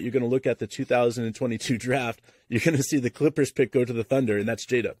time that you're going to look at the 2022 draft, you're going to see the Clippers pick go to the Thunder, and that's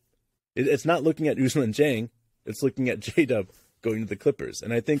J-Dub. It's not looking at Ousmane Dieng, it's looking at J-Dub going to the Clippers.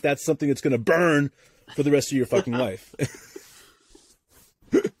 And I think that's something that's going to burn for the rest of your fucking life.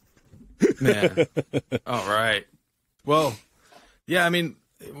 Man. All right. Well, yeah, I mean,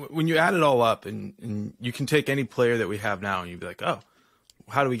 when you add it all up and you can take any player that we have now and you'd be like, oh,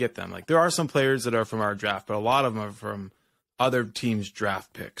 how do we get them? Like there are some players that are from our draft, but a lot of them are from other teams'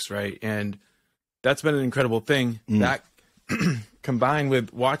 draft picks, right? And that's been an incredible thing. That combined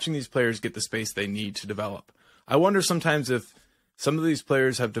with watching these players get the space they need to develop. I wonder sometimes if some of these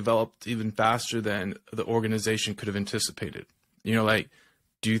players have developed even faster than the organization could have anticipated. You know, like,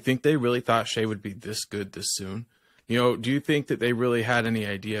 do you think they really thought Shea would be this good this soon? You know, do you think that they really had any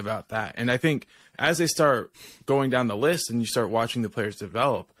idea about that? And I think as they start going down the list and you start watching the players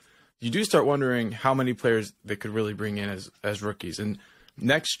develop, you do start wondering how many players they could really bring in as rookies. And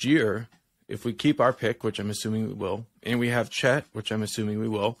next year, if we keep our pick, which I'm assuming we will, and we have Chet, which I'm assuming we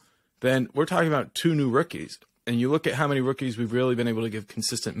will, then we're talking about 2 new rookies. And you look at how many rookies we've really been able to give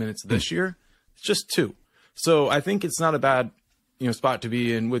consistent minutes this year, it's just 2. So I think it's not a bad, you know, spot to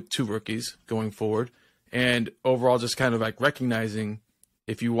be in with 2 rookies going forward. And overall, just kind of like recognizing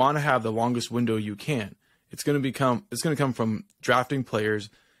if you want to have the longest window you can, it's going to come from drafting players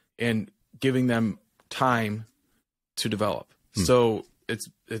and giving them time to develop. So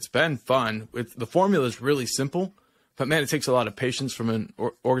it's been fun. The formula is really simple, but man, it takes a lot of patience from an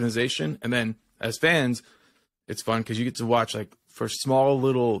organization. And then as fans, it's fun because you get to watch like for small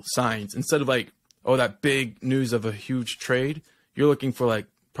little signs instead of like, oh, that big news of a huge trade. You're looking for like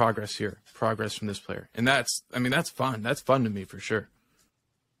progress here, progress from this player. And that's fun. That's fun to me for sure.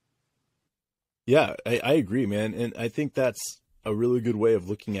 Yeah, I agree, man. And I think that's a really good way of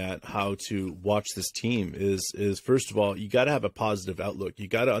looking at how to watch this team is first of all, you got to have a positive outlook. You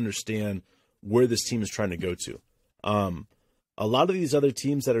got to understand where this team is trying to go to. A lot of these other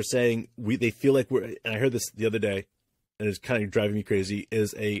teams that are saying they feel like and I heard this the other day, and it's kind of driving me crazy,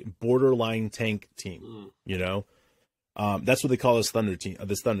 is a borderline tank team, you know? That's what they call this Thunder team.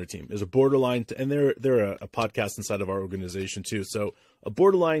 This Thunder team is a borderline, and they're a podcast inside of our organization too. So a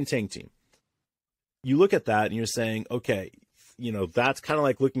borderline tank team. You look at that and you're saying, okay, you know, that's kind of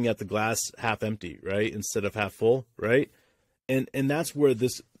like looking at the glass half empty, right, instead of half full, right? And that's where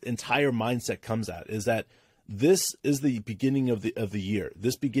this entire mindset comes at, is that this is the beginning of the year.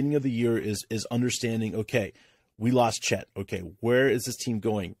 This beginning of the year is understanding, okay, we lost Chet. Okay, where is this team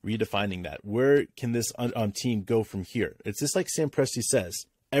going? Redefining that. Where can this team go from here? It's just like Sam Presti says,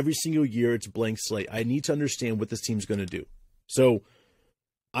 every single year it's a blank slate. I need to understand what this team's going to do. So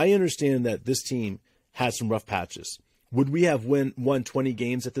I understand that this team has some rough patches. Would we have won 20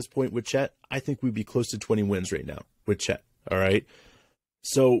 games at this point with Chet? I think we'd be close to 20 wins right now with Chet. All right.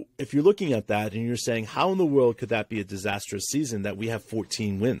 So if you're looking at that and you're saying, how in the world could that be a disastrous season that we have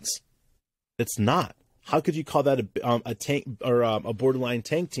 14 wins? It's not. How could you call that a tank or a borderline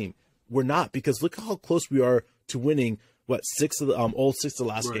tank team? We're not, because look how close we are to winning. What, all six of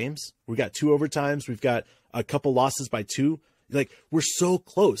the last games? We got 2 overtimes. We've got a couple losses by 2. Like, we're so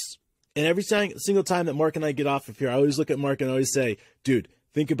close. And every single time that Mark and I get off of here, I always look at Mark and I always say, dude,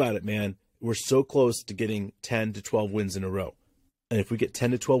 think about it, man. We're so close to getting 10 to 12 wins in a row. And if we get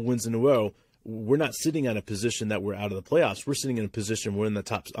 10 to 12 wins in a row, we're not sitting at a position that we're out of the playoffs. We're sitting in a position we're in the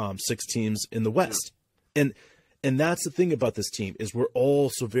top 6 teams in the West. And that's the thing about this team, is we're all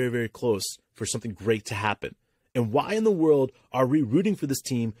so very, very close for something great to happen. And why in the world are we rooting for this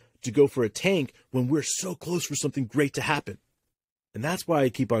team to go for a tank when we're so close for something great to happen? And that's why I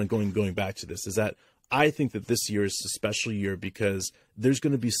keep on going back to this, is that I think that this year is a special year because there's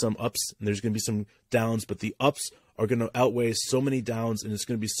going to be some ups and there's going to be some downs, but the ups are going to outweigh so many downs, and it's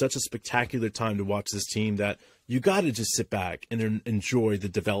going to be such a spectacular time to watch this team that you got to just sit back and enjoy the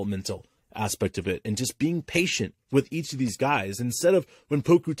developmental aspect of it and just being patient with each of these guys. Instead of when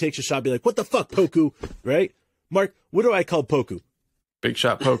Poku takes a shot, be like, what the fuck, Poku, right? Mark, what do I call Poku? Big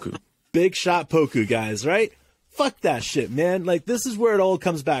shot Poku. Big shot Poku, guys, right? Fuck that shit, man. Like, this is where it all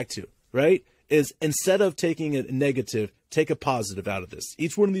comes back to, right? Is instead of taking a negative, take a positive out of this.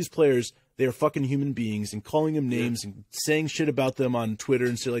 Each one of these players, they are fucking human beings, and calling them names and saying shit about them on Twitter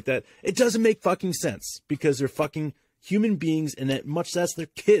and shit like that, it doesn't make fucking sense, because they're fucking human beings, and that much less they're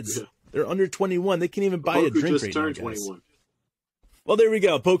kids. Yeah. They're under 21. They can't even buy a drink just right turned now, guys. 21. Well, there we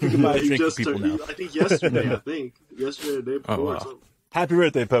go. Poku can buy a drink for people now. I think yesterday, the day before or something. Happy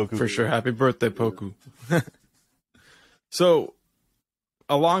birthday, Poku. For sure. Happy birthday, Poku. So,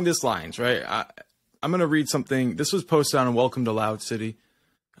 along these lines, right, I'm going to read something. This was posted on Welcome to Loud City.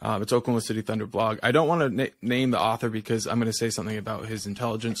 It's Oklahoma City Thunder blog. I don't want to name the author because I'm going to say something about his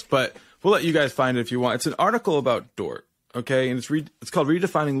intelligence, but we'll let you guys find it if you want. It's an article about Dort, okay? And it's called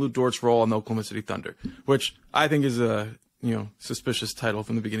Redefining Lou Dort's Role on the Oklahoma City Thunder, which I think is a suspicious title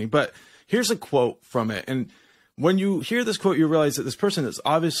from the beginning. But here's a quote from it. And when you hear this quote, you realize that this person is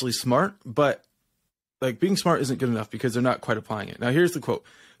obviously smart, but like being smart isn't good enough because they're not quite applying it. Now, here's the quote.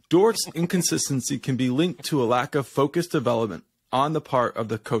 Dort's inconsistency can be linked to a lack of focused development on the part of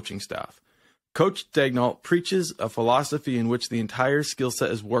the coaching staff. Coach Daignault preaches a philosophy in which the entire skill set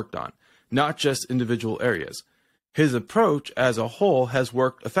is worked on, not just individual areas. His approach as a whole has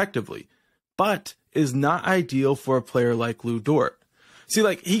worked effectively, but is not ideal for a player like Lou Dort. See,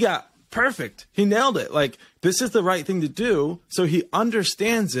 like, he got perfect. He nailed it. Like, this is the right thing to do, so he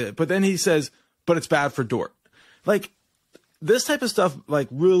understands it, but then he says, but it's bad for Dort. Like, this type of stuff, like,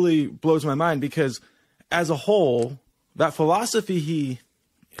 really blows my mind, because as a whole, that philosophy he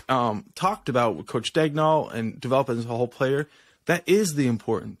talked about with Coach Daignault and developing as a whole player, that is the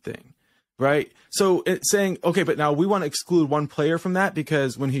important thing, right? So it's saying, okay, but now we want to exclude one player from that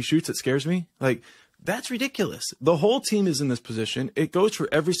because when he shoots, it scares me. Like, that's ridiculous. The whole team is in this position. It goes for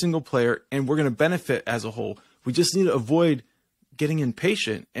every single player, and we're going to benefit as a whole. We just need to avoid getting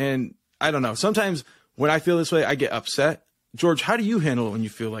impatient. And I don't know. Sometimes when I feel this way, I get upset. George, how do you handle it when you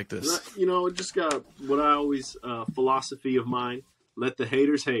feel like this? Just got what I always, philosophy of mine, let the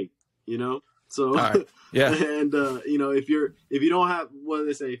haters hate, So, right. Yeah. And, if you don't have, what do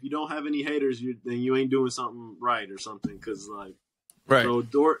they say? If you don't have any haters, then you ain't doing something right or something. Cause right. So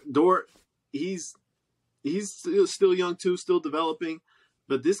Dort, he's still young too, still developing,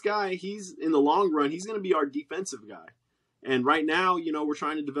 but this guy, he's in the long run, he's going to be our defensive guy. And right now, we're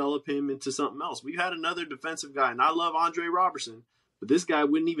trying to develop him into something else. We've had another defensive guy, and I love Andre Robertson, but this guy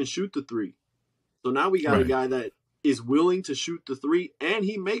wouldn't even shoot the three. So now we got a guy that is willing to shoot the three, and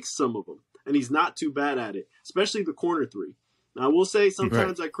he makes some of them, and he's not too bad at it, especially the corner three. Now, I will say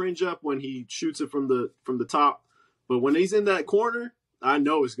sometimes I cringe up when he shoots it from the top, but when he's in that corner, I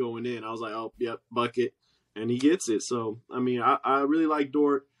know it's going in. I was like, oh, yep, bucket, and he gets it. So, I mean, I really like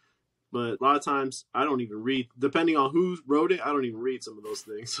Dort. But a lot of times I don't even read, depending on who wrote it, I don't even read some of those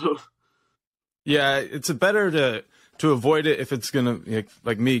things. So, yeah, it's better to avoid it if it's going to,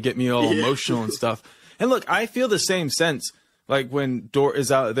 like me, get me all emotional and stuff. And look, I feel the same sense. Like when Dort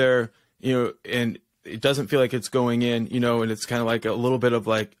is out there, and it doesn't feel like it's going in, and it's kind of like a little bit of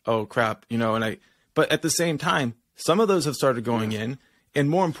like, oh crap, but at the same time, some of those have started going in. And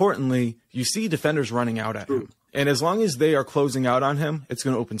more importantly, you see defenders running out at him. And as long as they are closing out on him, it's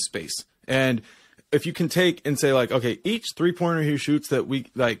going to open space. And if you can take and say, like, okay, each three-pointer he shoots that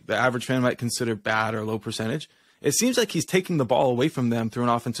the average fan might consider bad or low percentage, it seems like he's taking the ball away from them through an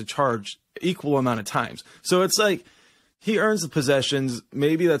offensive charge equal amount of times. So it's like he earns the possessions.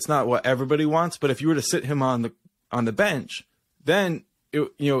 Maybe that's not what everybody wants, but if you were to sit him on the bench, then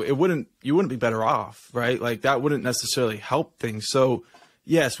you wouldn't be better off, right? Like that wouldn't necessarily help things. So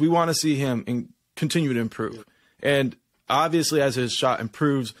yes, we want to see him continue to improve. And obviously as his shot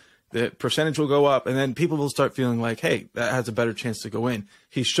improves, the percentage will go up, and then people will start feeling like, hey, that has a better chance to go in.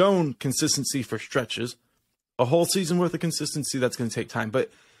 He's shown consistency for stretches, a whole season worth of consistency. That's going to take time. But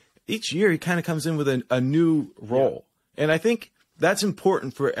each year he kind of comes in with a new role. Yeah. And I think that's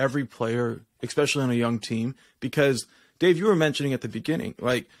important for every player, especially on a young team, because Dave, you were mentioning at the beginning,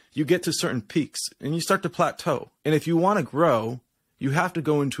 like you get to certain peaks and you start to plateau. And if you want to grow, you have to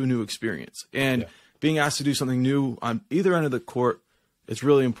go into a new experience. And being asked to do something new on either end of the court, it's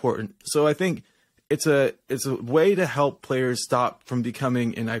really important. So I think it's a way to help players stop from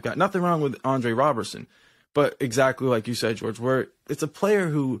becoming, and I've got nothing wrong with Andre Robertson, but exactly like you said, George, where it's a player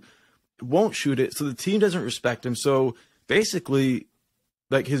who won't shoot it, so the team doesn't respect him. So basically,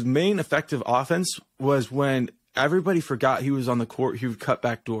 like his main effective offense was when everybody forgot he was on the court, he would cut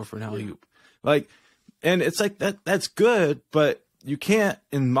back door for an alley-oop. Like, and it's like that's good, but you can't,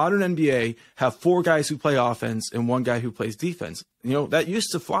 in modern NBA, have 4 guys who play offense and 1 guy who plays defense. You know, that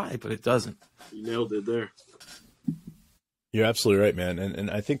used to fly, but it doesn't. You nailed it there. You're absolutely right, man.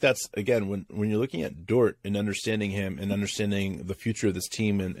 And I think that's, again, when you're looking at Dort and understanding him and understanding the future of this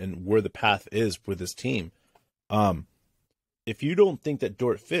team and where the path is with this team, if you don't think that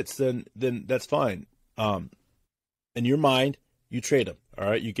Dort fits, then that's fine. In your mind, you trade him, all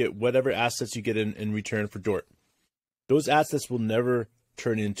right? You get whatever assets you get in return for Dort. Those assets will never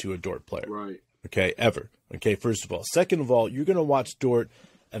turn into a Dort player. Right. Okay, ever. Okay, first of all. Second of all, you're going to watch Dort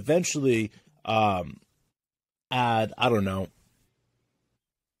eventually add, I don't know,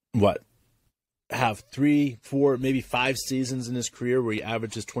 have 3, 4, maybe 5 seasons in his career where he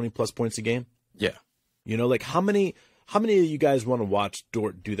averages 20-plus points a game? Yeah. You know, like how many of you guys want to watch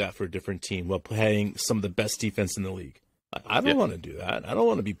Dort do that for a different team while playing some of the best defense in the league? I don't want to do that. I don't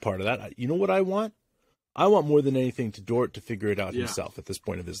want to be part of that. You know what I want? I want more than anything to Dort to figure it out himself at this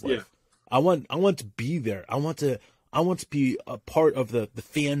point of his life. Yeah. I want to be there. I want to be a part of the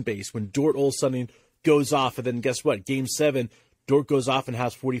fan base when Dort all of a sudden goes off, and then guess what? Game 7, Dort goes off and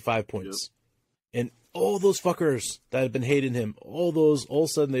has 45 points. Yep. And all those fuckers that have been hating him, all of a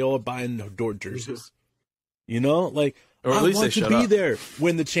sudden they all are buying Dort jerseys. You know, like, or at least I want to be there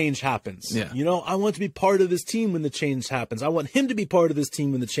when the change happens. Yeah. You know, I want to be part of this team when the change happens. I want him to be part of this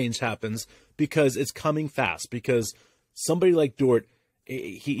team when the change happens because it's coming fast. Because somebody like Dort,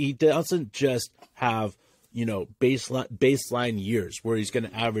 he doesn't just have, you know, baseline years where he's going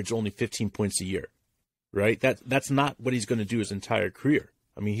to average only 15 points a year, right? That's not what he's going to do his entire career.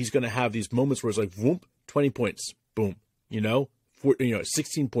 I mean, he's going to have these moments where it's like, boom, 20 points, boom, you know,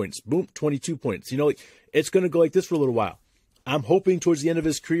 16 points, boom, 22 points. You know, like, it's going to go like this for a little while. I'm hoping towards the end of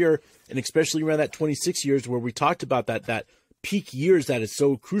his career, and especially around that 26 years where we talked about that peak years that is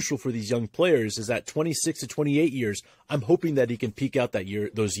so crucial for these young players, is that 26 to 28 years. I'm hoping that he can peak out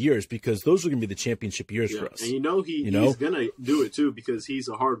those years, because those are going to be the championship years for us. And he's going to do it too, because he's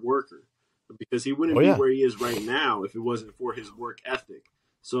a hard worker. Because he wouldn't be where he is right now if it wasn't for his work ethic.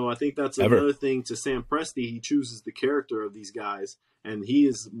 So I think that's another thing to Sam Presti. He chooses the character of these guys, and he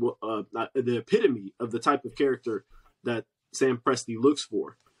is the epitome of the type of character that Sam Presti looks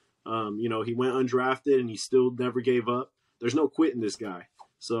for. You know, he went undrafted and he still never gave up. There's no quitting this guy.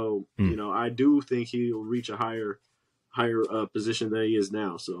 So, you know, I do think he'll reach a higher position than he is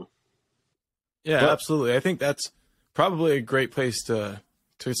now. So, yeah, absolutely. I think that's probably a great place to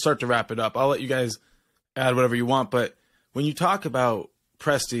start to wrap it up. I'll let you guys add whatever you want, but when you talk about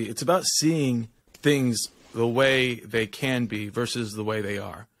Presti, it's about seeing things the way they can be versus the way they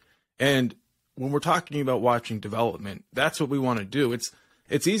are. And when we're talking about watching development, that's what we want to do.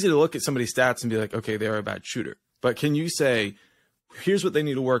 It's easy to look at somebody's stats and be like, okay, they're a bad shooter. But can you say, here's what they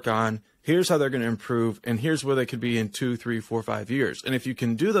need to work on, here's how they're going to improve, and here's where they could be in 2, 3, 4, 5 years. And if you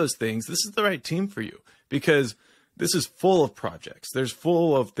can do those things, this is the right team for you, because this is full of projects. There's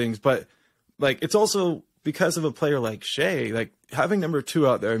full of things, but like, it's also because of a player like Shea, like having number 2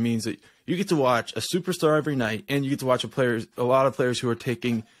 out there means that you get to watch a superstar every night, and you get to watch a lot of players who are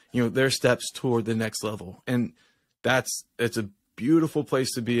taking, you know, their steps toward the next level. And it's a beautiful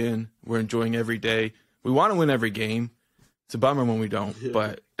place to be in. We're enjoying every day. We want to win every game. It's a bummer when we don't,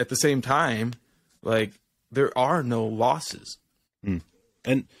 but at the same time, like, there are no losses.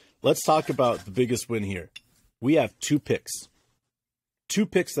 And let's talk about the biggest win here. We have 2 picks. 2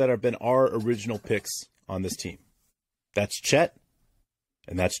 picks that have been our original picks on this team. That's Chet,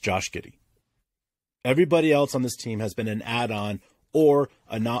 and that's Josh Giddey. Everybody else on this team has been an add-on or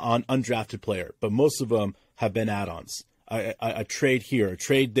an undrafted player, but most of them have been add-ons. A trade here, a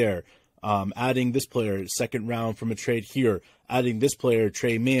trade there. adding this player second round from a trade here, adding this player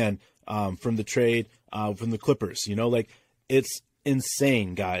Trey Mann from the trade from the Clippers. You know, like, it's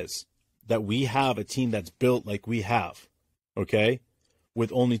insane, guys, that we have a team that's built like we have, okay,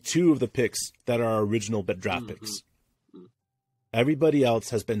 with only 2 of the picks that are our original draft picks. Everybody else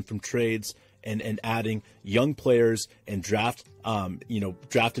has been from trades and adding young players and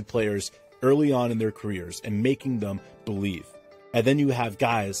drafted players early on in their careers and making them believe. And then you have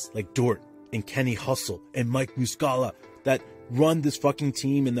guys like Dort and Kenny Hustle and Mike Muscala that run this fucking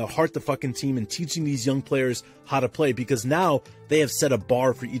team and they'll heart the fucking team and teaching these young players how to play, because now they have set a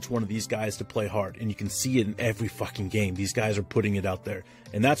bar for each one of these guys to play hard, and you can see it in every fucking game. These guys are putting it out there,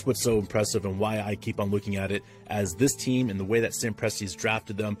 and that's what's so impressive and why I keep on looking at it as this team and the way that Sam Presti's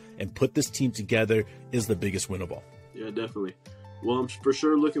drafted them and put this team together is the biggest win of all. Yeah, definitely. Well, I'm for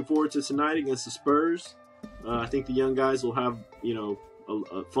sure looking forward to tonight against the Spurs. I think the young guys will have,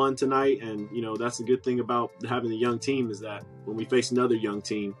 a fun tonight, and that's the good thing about having the young team is that when we face another young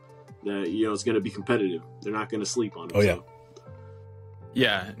team, that it's going to be competitive. They're not going to sleep on it. Oh yeah, so.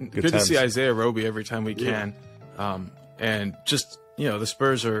 Yeah, good to see Isaiah Roby every time we can, and just the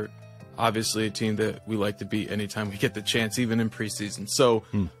Spurs are obviously a team that we like to beat anytime we get the chance, even in preseason. So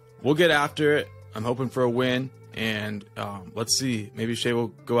we'll get after it. I'm hoping for a win, and let's see. Maybe Shea will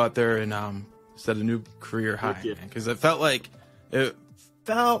go out there and set a new career high, because it felt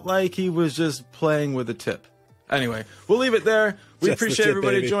like he was just playing with a tip. Anyway, we'll leave it there. We appreciate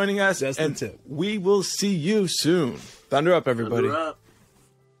everybody joining us, and we will see you soon. Thunder up, everybody. Thunder up.